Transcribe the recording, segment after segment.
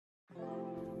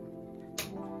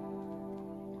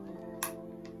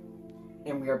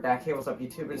And we are back. Hey, what's up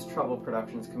YouTube? It's Trouble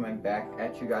Productions coming back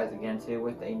at you guys again today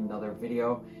with another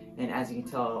video. And as you can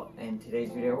tell in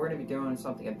today's video, we're going to be doing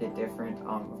something a bit different.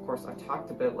 Of course, I've talked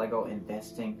about Lego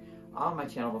investing on my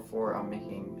channel before. I'm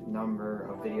making a number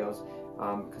of videos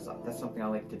because that's something I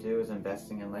like to do, is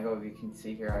investing in Lego. If you can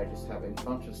see here, I just have a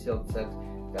bunch of sealed sets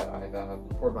that I've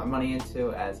poured my money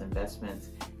into as investments,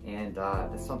 and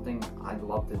it's something I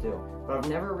love to do. But I've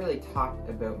never really talked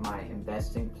about my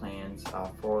investing plans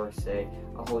for, say,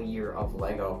 a whole year of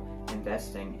Lego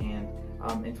investing.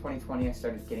 And in 2020, I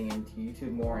started getting into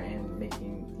YouTube more and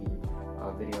making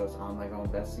the videos on Lego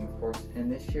investing, of course.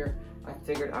 And this year, I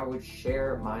figured I would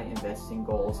share my investing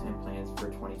goals and plans for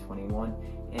 2021,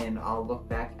 and I'll look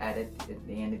back at it at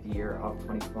the end of the year of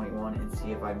 2021 and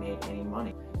see if I made any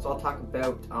money. So I'll talk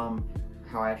about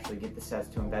how I actually get the sets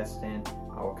to invest in,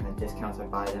 what kind of discounts I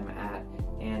buy them at,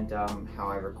 and how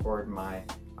I record my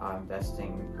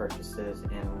investing purchases,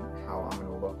 and how I'm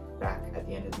going to look back at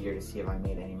the end of the year to see if I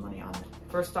made any money on it.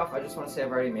 First off, I just want to say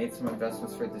I've already made some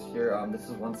investments for this year. This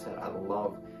is one set I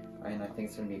love, and I think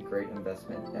it's going to be a great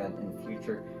investment in the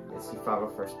future. It's the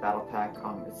 501st Battle Pack.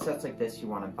 It's sets like this you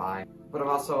want to buy. But I've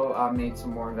also made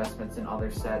some more investments in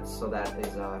other sets, so that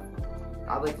is,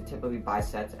 I like to typically buy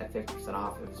sets at 50%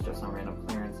 off if it's just on random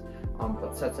clearance.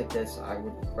 But sets like this, I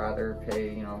would rather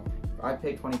pay, I'd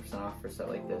pay 20% off for a set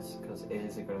like this because it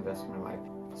is a good investment in my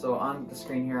opinion. So on the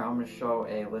screen here, I'm going to show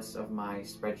a list of my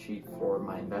spreadsheet for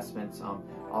my investments,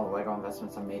 all the Lego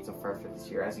investments I made so far for this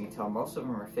year. As you can tell, most of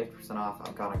them are 50% off.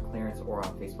 I've got on clearance or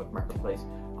on Facebook Marketplace.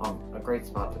 A great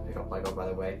spot to pick up Lego, by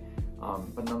the way.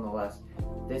 But nonetheless,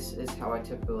 this is how I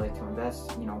typically like to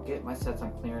invest. Get my sets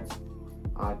on clearance,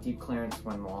 deep clearance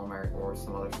when Walmart or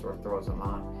some other store throws them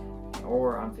on,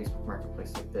 or on Facebook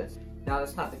Marketplace like this. Now,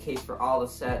 that's not the case for all the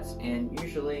sets, and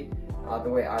usually the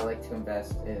way I like to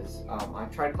invest is I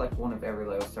try to collect one of every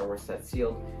Lego Star Wars set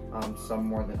sealed, some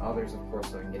more than others, of course,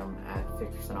 so I can get them at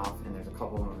 50% off, and there's a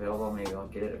couple of them available. Maybe I'll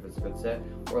get it if it's a good set.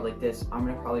 Or like this, I'm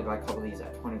going to probably buy a couple of these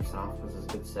at 20% off because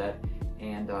it's a good set.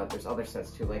 And there's other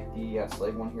sets too, like the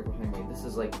Slave one here behind me. This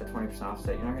is like a 20% off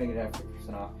set. You're not going to get it at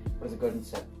 50% off, but it's a good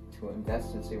set to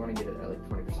invest in, so you want to get it at like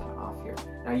 20% off here.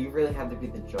 Now, you really have to be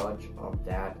the judge of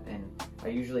that, and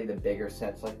usually the bigger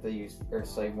sets like the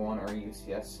Slave one or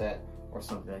UCS set or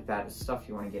something like that is stuff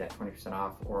you want to get at 20%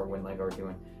 off, or when Lego are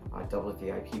doing double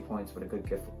VIP points with a good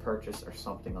gift for purchase or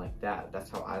something like that. That's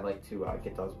how I like to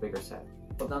get those bigger sets.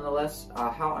 But nonetheless,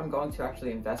 how I'm going to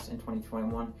actually invest in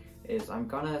 2021 is I'm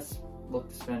gonna look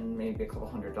to spend maybe a couple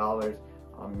 $100,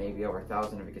 maybe over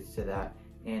 $1,000 if it gets to that.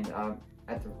 And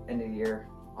at the end of the year,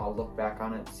 I'll look back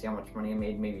on it, see how much money I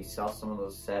made, maybe sell some of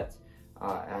those sets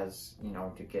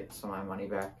to get some of my money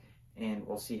back, and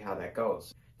we'll see how that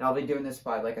goes. Now, I'll be doing this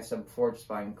by, like I said before, just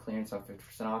buying clearance on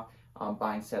 50% off,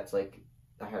 buying sets like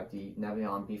I have the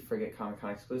Nebulon B Frigate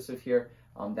Comic-Con exclusive here.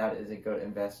 That is a good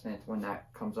investment when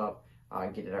that comes up.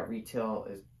 Get it at retail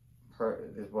is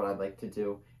what I'd like to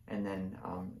do, and then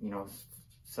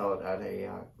sell it at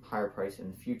a higher price in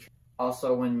the future.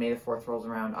 Also, when May the 4th rolls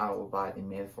around, I will buy the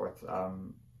May the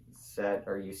 4th set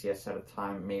or UCS set at a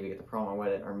time, maybe get the promo with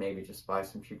it, or maybe just buy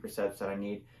some cheaper sets that I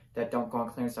need that don't go on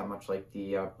clearance that much, like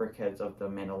the Brickheads of the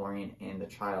Mandalorian and the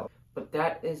Child. But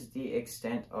that is the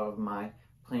extent of my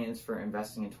plans for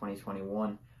investing in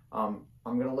 2021. I'm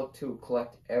going to look to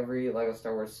collect every Lego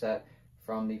Star Wars set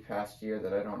from the past year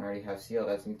that I don't already have sealed.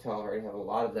 As you can tell, I already have a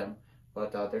lot of them,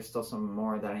 but there's still some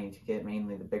more that I need to get,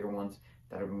 mainly the bigger ones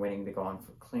that have been waiting to go on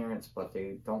for clearance, but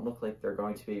they don't look like they're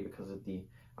going to be because of the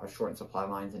shortened supply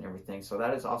lines and everything. So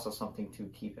that is also something to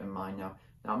keep in mind. Now,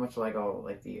 not much Lego,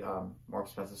 like the more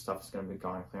expensive stuff, is going to be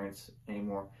going on clearance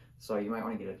anymore, so you might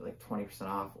want to get it like 20%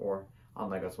 off or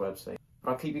on Lego's website.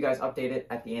 But I'll keep you guys updated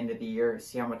at the end of the year,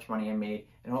 see how much money I made,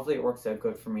 and hopefully it works out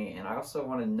good for me. And I also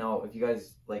want to know if you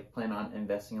guys plan on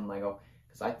investing in Lego,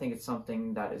 because I think it's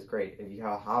something that is great. If you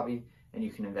have a hobby and you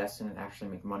can invest in it and actually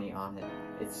make money on it,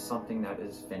 it's something that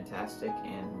is fantastic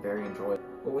and very enjoyable.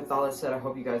 But with all that said, I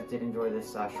hope you guys did enjoy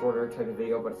this shorter type of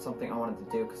video, but it's something I wanted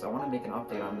to do because I want to make an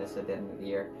update on this at the end of the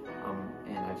year,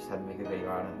 and I just had to make a video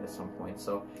on it at some point.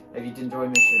 So if you did enjoy,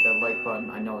 make sure to hit that like button.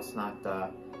 I know it's not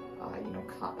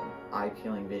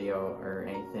eye-peeling video or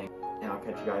anything, and I'll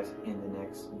catch you guys in the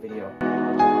next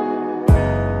video.